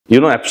You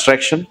know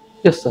abstraction?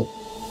 Yes, sir.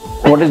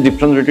 What is the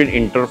difference between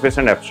interface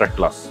and abstract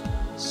class?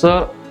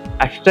 Sir,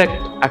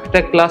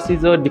 abstract class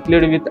is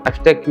declared with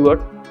abstract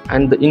keyword,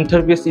 and the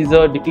interface is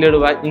declared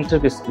by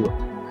interface keyword.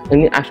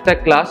 In the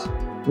abstract class,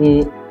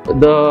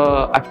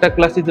 the abstract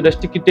class is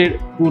restricted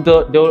to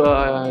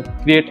the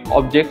create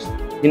objects.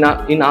 In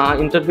our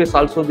interface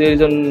also there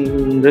is a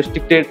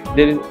restricted.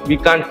 We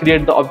can't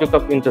create the object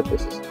of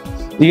interfaces.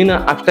 In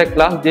an abstract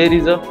class there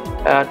is a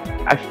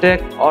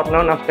abstract or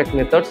non-abstract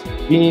methods.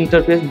 In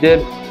interface there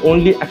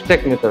only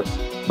abstract methods,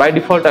 by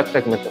default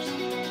abstract methods.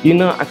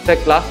 In an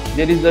abstract class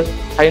there is a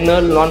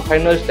final,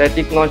 non-final,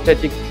 static,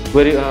 non-static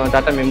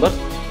data members.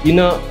 In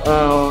a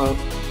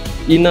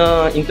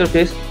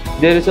interface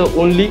there is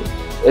only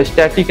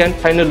static and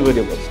final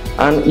variables.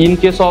 And in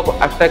case of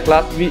abstract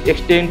class we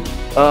extend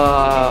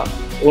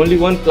only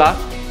one class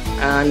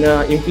and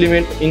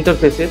implement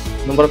interfaces,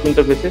 number of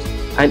interfaces.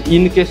 And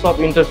in case of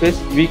interface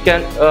we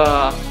can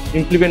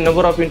implement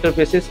number of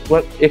interfaces,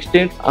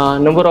 extend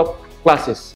number of classes.